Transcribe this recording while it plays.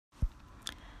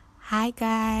Hi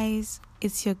guys,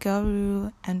 it's your girl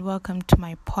Ru and welcome to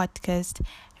my podcast,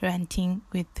 Ranting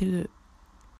with Ru.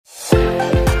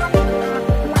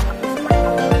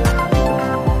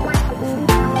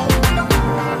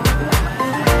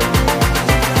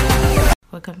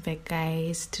 Welcome back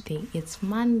guys. Today it's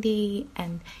Monday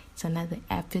and it's another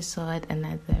episode,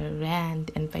 another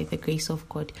rant, and by the grace of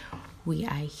God we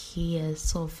are here.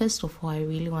 So first of all, I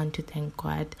really want to thank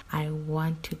God. I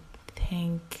want to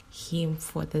thank him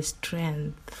for the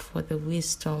strength, for the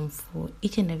wisdom, for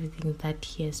each and everything that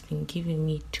he has been giving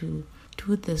me to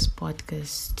do this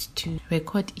podcast, to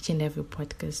record each and every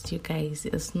podcast. You guys,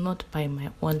 it's not by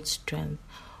my own strength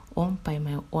or by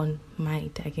my own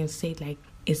might. I can say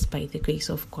it's by the grace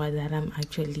of God that I'm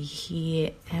actually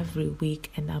here every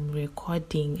week and I'm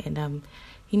recording and I'm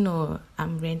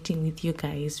ranting with you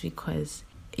guys, because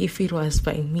if it was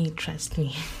by me, trust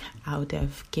me, I would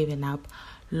have given up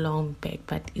long back,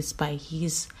 but it's by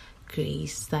his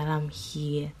grace that I'm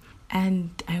here. And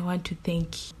I want to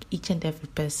thank each and every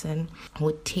person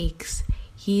who takes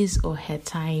his or her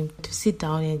time to sit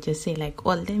down and just say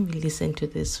let me listen to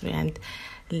this rant,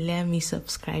 let me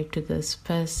subscribe to this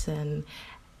person.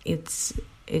 It's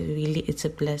a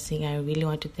blessing. I really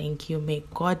want to thank you. May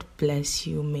God bless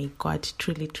you. May God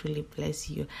truly bless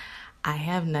you. I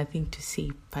have nothing to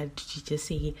say but to just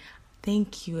say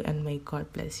thank you and may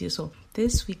God bless you. So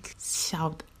this week's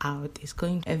shout out is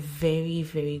going to a very,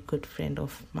 very good friend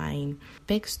of mine.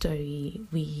 Backstory,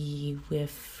 we were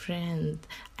friends.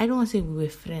 I don't want to say we were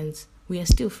friends. We are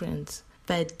still friends.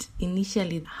 But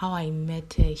initially, how I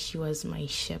met her, she was my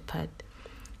shepherd.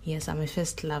 Yes, I'm a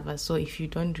first lover. So if you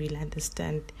don't really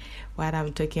understand what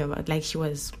I'm talking about, she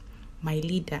was my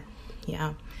leader.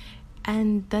 Yeah.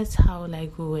 And that's how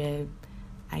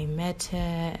I met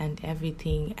her and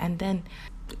everything, and then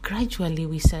gradually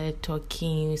we started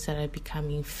talking, we started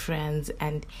becoming friends,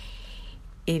 and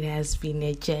it has been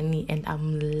a journey, and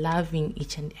I'm loving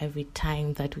each and every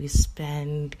time that we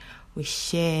spend, we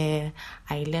share.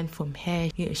 I learn from her,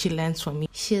 she learns from me.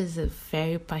 She is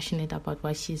very passionate about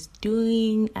what she's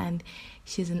doing, and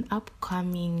she's an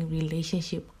upcoming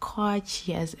relationship coach.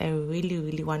 She has a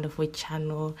really wonderful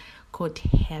channel called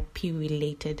Happy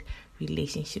Related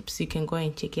Relationships. You can go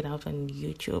and check it out on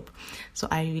YouTube. So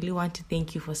I really want to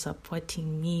thank you for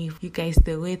supporting me. You guys,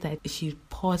 the way that she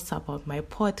posts about my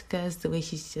podcast, the way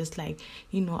she's just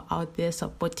out there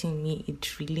supporting me,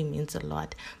 it really means a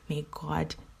lot. May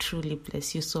God truly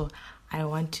bless you. So I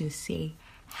want to say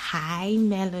hi,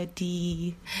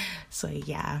 Melody. So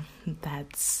yeah,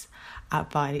 that's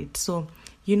about it. So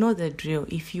you know the drill.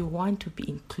 If you want to be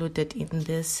included in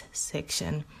this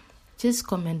section, just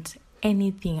comment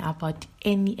anything about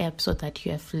any episode that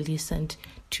you have listened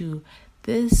to,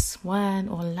 this one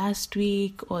or last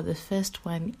week or the first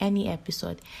one, any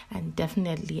episode, and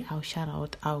definitely I'll shout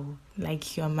out.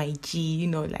 You're my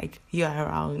G, you're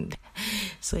around.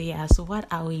 So yeah, so what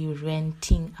are we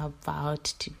ranting about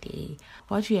today?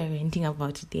 What we are ranting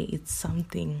about today is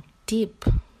something deep.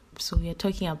 So we are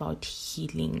talking about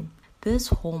healing. This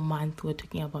whole month we're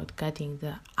talking about guarding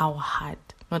our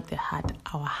heart, not the heart,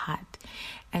 our heart.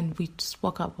 And we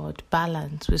spoke about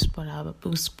balance, we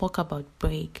spoke about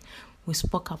break, we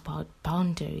spoke about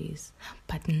boundaries.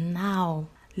 But now,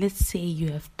 let's say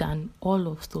you have done all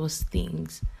of those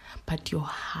things, but your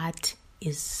heart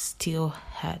is still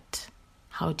hurt.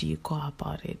 How do you go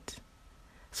about it?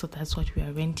 So that's what we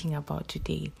are ranting about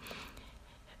today.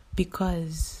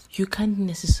 Because you can't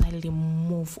necessarily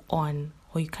move on,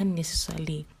 or you can't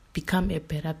necessarily become a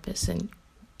better person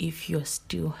if you're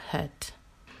still hurt.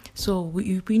 So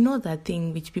we know that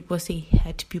thing which people say,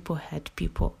 hurt people.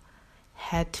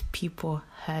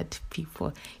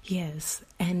 Yes,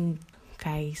 and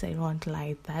guys, I don't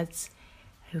lie, that's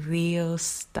real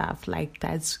stuff.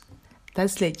 That's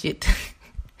legit.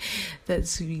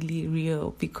 That's really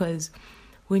real, because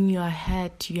when you are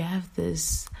hurt, you have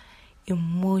this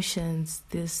emotions,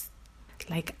 this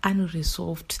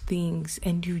unresolved things,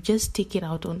 and you just take it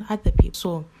out on other people.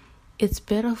 So it's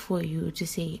better for you to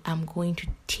say, I'm going to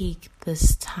take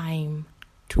this time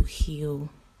to heal.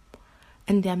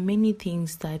 And there are many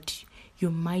things that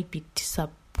you might be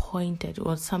disappointed,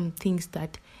 or some things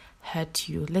that hurt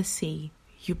you. Let's say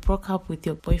you broke up with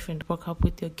your boyfriend, broke up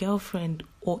with your girlfriend,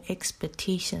 or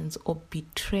expectations, or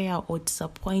betrayal, or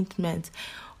disappointment,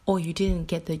 or you didn't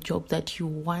get the job that you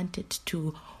wanted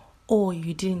to, or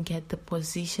you didn't get the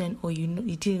position, or you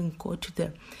didn't go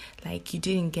to you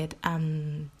didn't get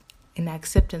an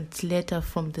acceptance letter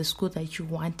from the school that you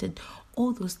wanted.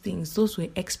 All those things, those were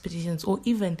expectations. Or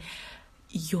even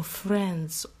your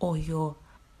friends or your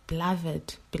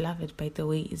beloved, by the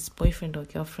way, is boyfriend or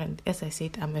girlfriend. As I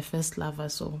said, I'm a first lover,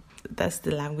 so that's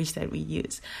the language that we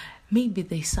use. Maybe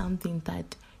there's something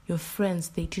that your friends,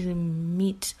 they didn't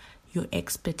meet your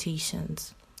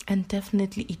expectations. And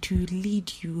definitely it will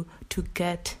lead you to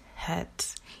get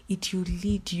hurt. It will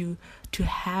lead you to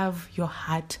have your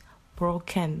heart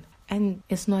broken. And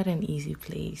it's not an easy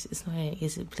place. It's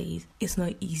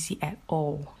not easy at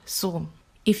all. So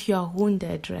if you are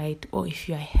wounded, right, or if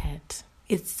you are hurt,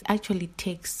 it actually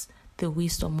takes the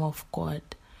wisdom of God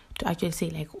to actually say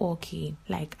like, okay,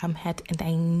 like I'm hurt and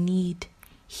I need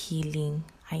healing.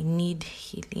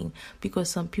 Because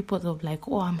some people are like,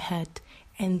 oh, I'm hurt,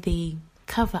 and they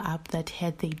cover up that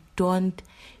hurt. They don't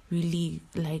really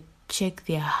like check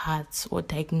their hearts or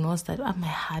diagnose that, oh, my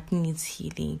heart needs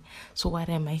healing. So what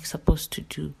am I supposed to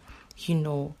do?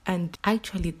 And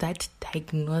actually that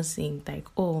diagnosing like,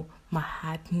 oh, my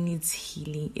heart needs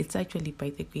healing, it's actually by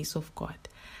the grace of God.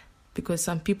 Because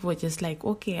some people are just like,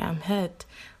 okay, I'm hurt,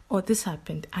 or this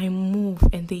happened, I move,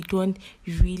 and they don't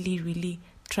really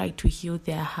try to heal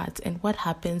their hearts. And what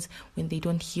happens when they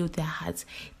don't heal their hearts?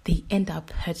 They end up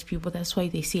hurt people. That's why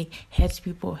they say hurt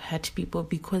people,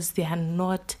 because they are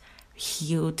not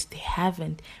healed. They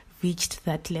haven't reached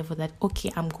that level that,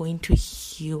 okay, I'm going to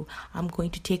heal. I'm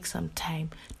going to take some time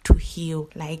to heal.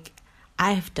 Like,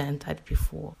 I've done that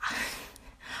before.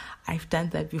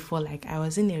 Like, I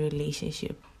was in a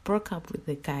relationship, broke up with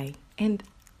the guy, and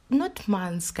not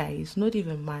months, guys, not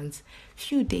even months,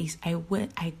 few days, I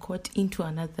got into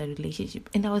another relationship,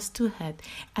 and I was still hurt.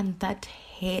 And that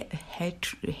hatred,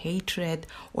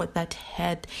 or that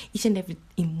hurt, each and every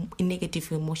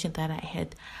negative emotion that I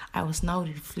had, I was now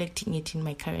reflecting it in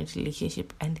my current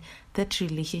relationship. And that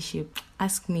relationship,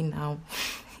 ask me now,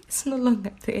 it's no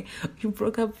longer there. We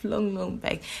broke up long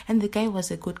back. And the guy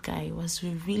was a good guy. He was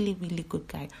a really good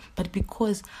guy. But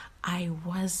because I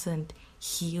wasn't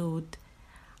healed,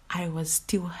 I was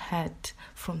still hurt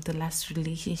from the last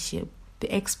relationship.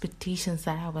 The expectations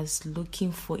that I was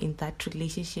looking for in that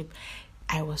relationship,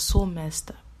 I was so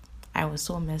messed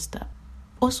up.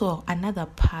 Also, another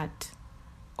part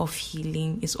of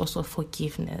healing is also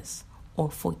forgiveness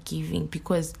or forgiving,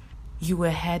 because you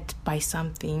were hurt by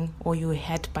something, or you were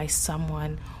hurt by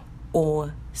someone,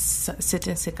 or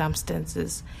certain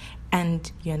circumstances,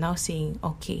 and you're now saying,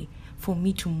 okay, for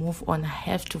me to move on, I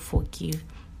have to forgive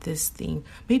this thing.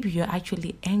 Maybe you're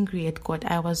actually angry at God.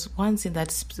 I was once in that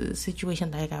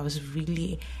situation, like I was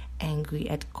really angry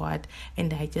at God,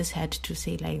 and I just had to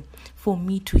say, like, for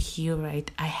me to heal,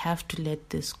 right, I have to let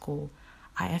this go.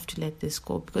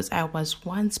 Because I was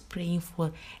once praying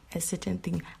for a certain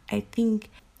thing. I think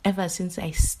ever since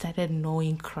I started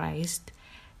knowing Christ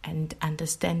and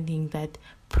understanding that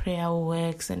prayer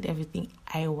works and everything,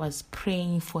 I was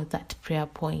praying for that prayer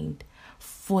point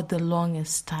for the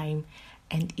longest time,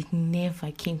 and it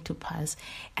never came to pass.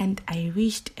 And I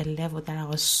reached a level that I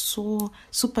was so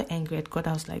super angry at God.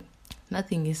 I was like,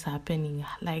 nothing is happening.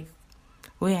 Like,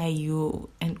 where are you?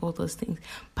 And all those things.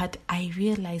 But I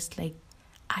realized, like,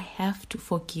 I have to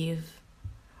forgive,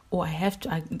 or I have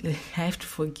to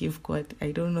forgive God.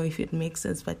 I don't know if it makes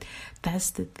sense, but that's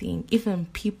the thing. Even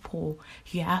people,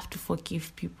 you have to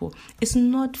forgive people. It's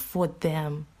not for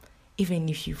them, even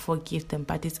if you forgive them,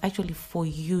 but it's actually for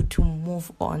you to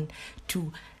move on,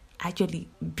 to actually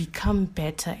become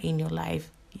better in your life,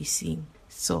 you see.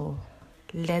 So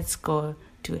let's go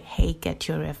to Hey, Get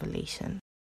Your Revelation.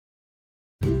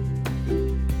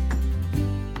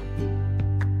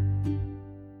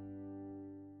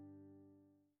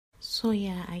 So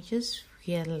yeah, I just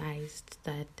realized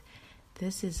that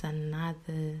this is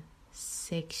another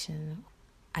section,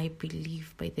 I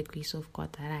believe, by the grace of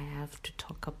God, that I have to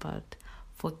talk about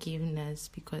forgiveness,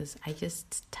 because I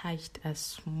just touched a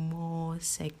small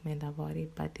segment about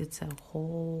it, but it's a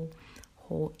whole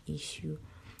issue.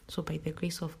 So by the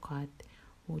grace of God,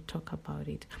 we'll talk about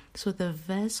it. So the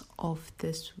verse of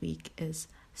this week is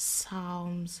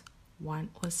Psalms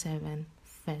 107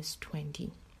 verse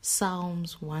 20.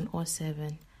 Psalms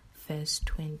 107 verse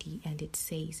 20, and it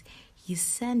says, He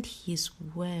sent His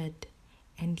word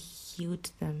and healed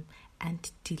them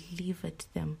and delivered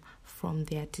them from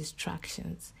their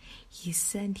distractions. He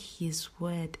sent His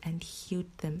word and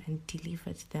healed them and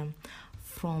delivered them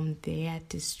from their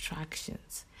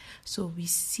distractions. So we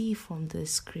see from the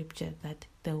scripture that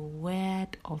the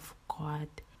word of God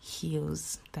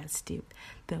heals. That's deep.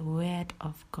 The word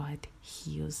of God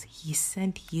heals. He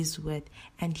sent His word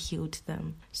and healed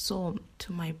them. So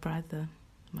to my brother,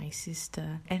 my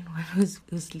sister, anyone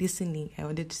who's listening, I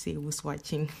wanted to say who's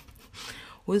watching,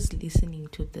 who's listening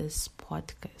to this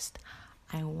podcast,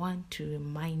 I want to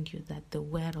remind you that the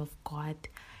word of God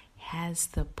has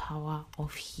the power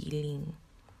of healing.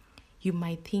 You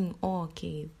might think, oh,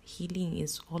 okay, healing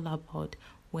is all about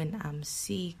when I'm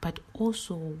sick, but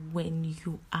also when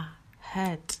you are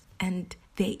hurt. And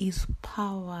there is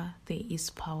power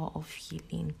of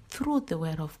healing through the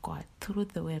word of God,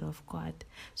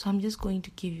 So I'm just going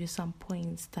to give you some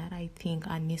points that I think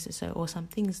are necessary, or some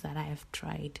things that I have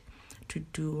tried to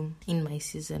do in my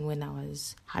season when I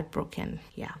was heartbroken.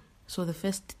 Yeah. So the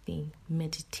first thing,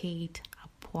 meditate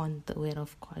upon the word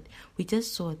of God. We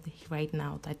just saw right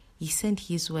now that he sent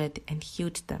his word and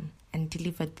healed them and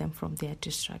delivered them from their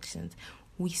distractions.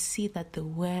 We see that the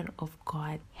word of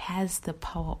God has the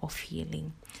power of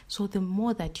healing. So the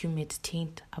more that you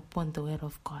meditate upon the word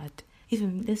of God,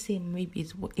 even let's say maybe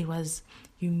it was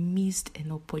you missed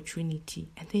an opportunity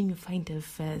and then you find a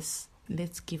verse.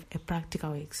 Let's give a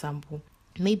practical example.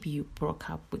 Maybe you broke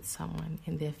up with someone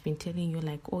and they've been telling you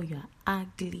like, oh, you're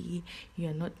ugly,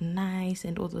 you're not nice,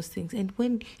 and all those things. And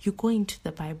when you go into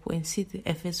the Bible and see the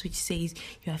verse which says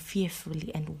you are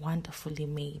fearfully and wonderfully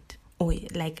made, or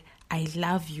like, I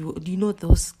love you, you know,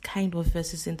 those kind of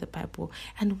verses in the Bible.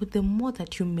 And with the more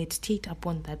that you meditate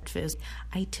upon that verse,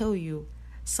 I tell you,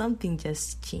 something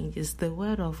just changes. The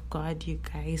word of God, you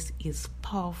guys, is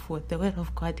powerful. The word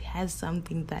of God has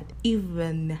something that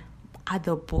even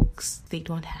other books, they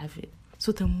don't have it.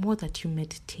 So the more that you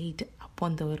meditate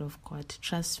upon the word of God,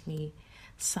 trust me,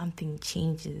 something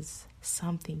changes.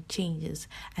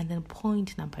 And then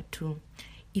point number 2,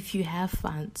 if you have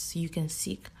funds, you can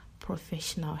seek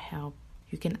professional help.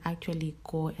 You can actually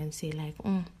go and say like,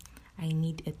 I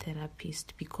need a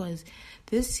therapist, because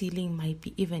this healing might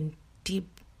be even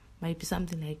deep, might be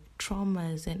something like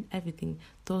traumas and everything.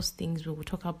 Those things, we will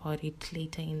talk about it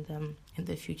later in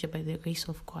the future by the grace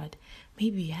of God.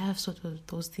 Maybe you have sort of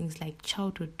those things like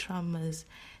childhood traumas,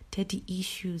 daddy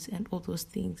issues, and all those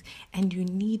things, and you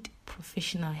need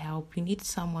professional help. You need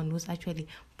someone who's actually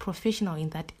professional in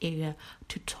that area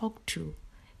to talk to.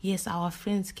 Yes, our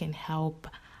friends can help,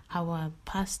 our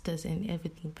pastors and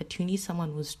everything, but you need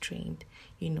someone who's trained,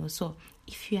 So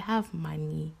if you have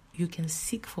money, you can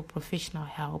seek for professional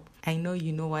help. I know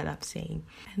you know what I'm saying.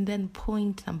 And then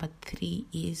point number 3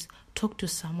 is talk to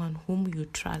someone whom you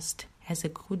trust, has a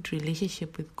good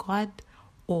relationship with God,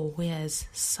 or who has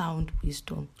sound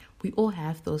wisdom. We all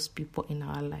have those people in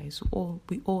our lives.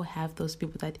 We all have those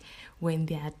people that when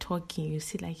they are talking, you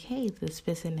see like, hey, this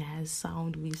person has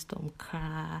sound wisdom,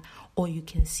 or you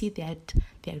can see that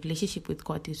their relationship with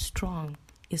God is strong,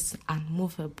 is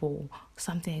unmovable,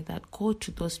 something like that. Go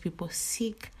to those people,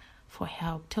 seek for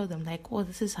help. Tell them like, oh,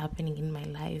 this is happening in my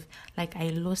life. Like, I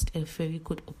lost a very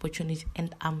good opportunity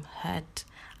and I'm hurt.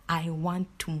 I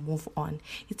want to move on.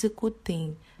 It's a good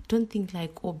thing. Don't think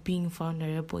like, oh, being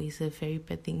vulnerable is a very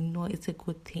bad thing. No, it's a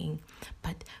good thing.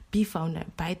 But be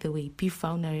vulnerable. By the way, be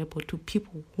vulnerable to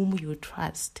people whom you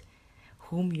trust.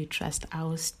 I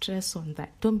will stress on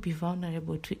that. Don't be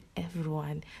vulnerable to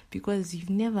everyone, because you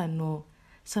never know.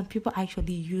 Some people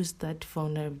actually use that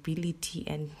vulnerability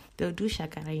and they'll do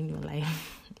shakara in your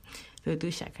life. They'll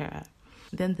do shakara.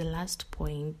 Then the last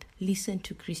point, listen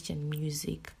to Christian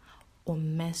music or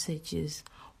messages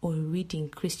or reading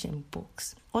Christian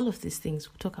books. All of these things,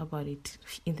 we'll talk about it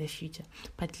in the future.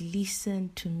 But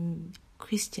listen to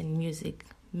Christian music,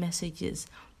 messages,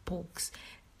 books.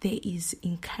 There is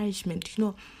encouragement.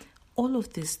 All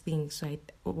of these things,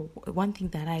 right? One thing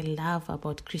that I love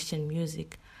about Christian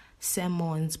music,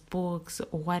 sermons, books,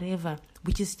 or whatever,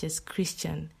 which is just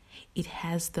Christian, it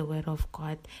has the word of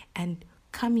God. And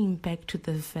coming back to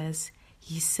the verse,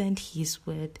 he sent his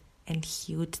word and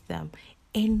healed them.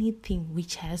 Anything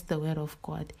which has the word of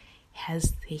God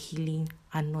has the healing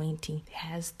anointing,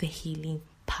 has the healing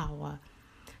power.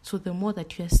 So the more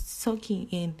that you are soaking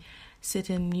in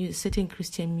certain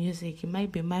Christian music, it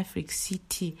might be Maverick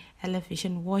City,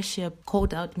 Elevation Worship,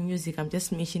 called out music. I'm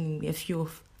just mentioning a few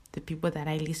of the people that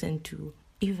I listen to.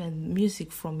 Even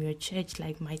music from your church,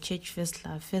 like my church, First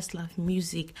Love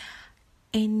music,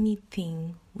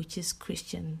 anything which is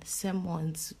Christian,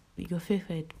 sermons, your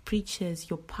favorite preachers,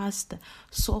 your pastor,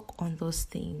 soak on those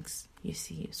things, you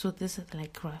see. So this is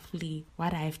like roughly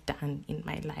what I've done in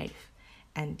my life,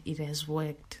 and it has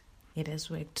worked.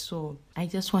 So I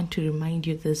just want to remind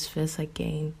you this verse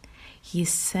again. He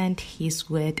sent his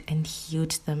word and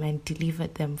healed them and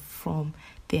delivered them from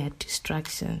their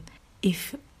distraction.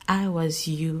 If I was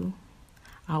you,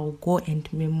 I'll go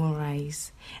and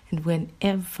memorize. And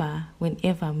whenever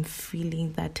I'm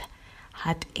feeling that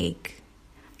heartache,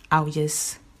 I'll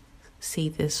just say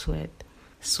this word.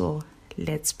 So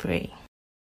let's pray.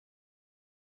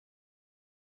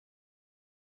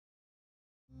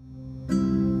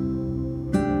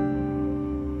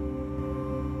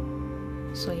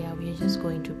 So yeah, we are just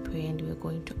going to pray and we're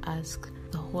going to ask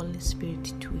the Holy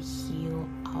Spirit to heal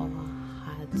our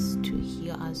hearts, to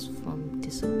heal us from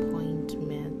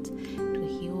disappointment, to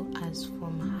heal us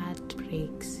from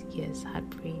heartbreaks,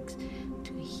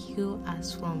 to heal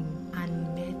us from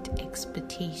unmet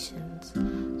expectations.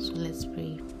 So let's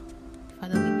pray.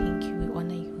 Father, we thank you, we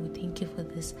honor you, we thank you for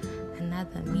this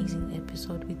another amazing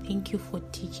episode. We thank you for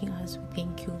teaching us, we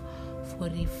thank you for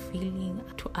revealing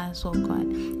to us, oh God.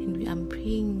 And I'm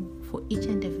praying for each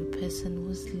and every person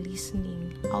who's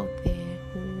listening out there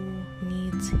who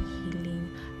needs healing.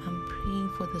 I'm praying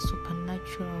for the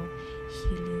supernatural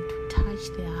healing to touch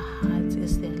their hearts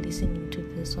as they're listening to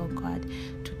this, oh God,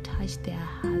 to touch their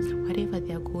hearts, whatever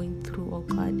they're going through, oh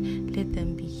God, let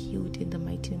them be healed in the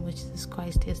mighty name of Jesus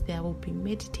Christ. As they will be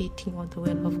meditating on the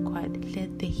word of God,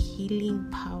 let the healing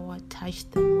power touch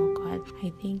them, oh God.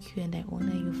 I thank you and I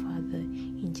honor you, Father.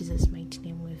 In Jesus' mighty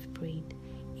name we've prayed.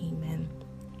 Amen.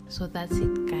 So that's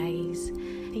it, guys.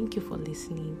 Thank you for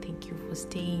listening. Thank you for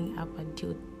staying up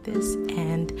until this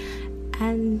end.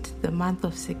 And the month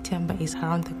of September is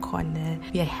around the corner.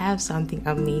 We have something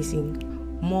amazing,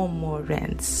 more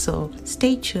rants. So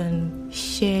stay tuned,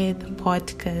 share the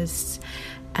podcast,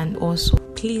 and also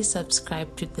please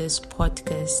subscribe to this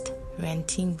podcast,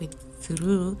 Ranting with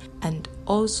Through, and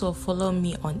also follow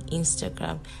me on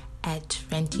Instagram at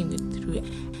Ranting with Through.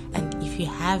 And if you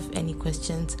have any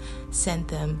questions, send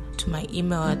them to my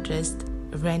email address,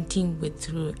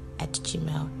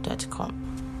 rantingwiththrough@gmail.com.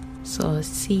 So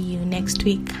see you next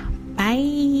week.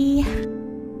 Bye.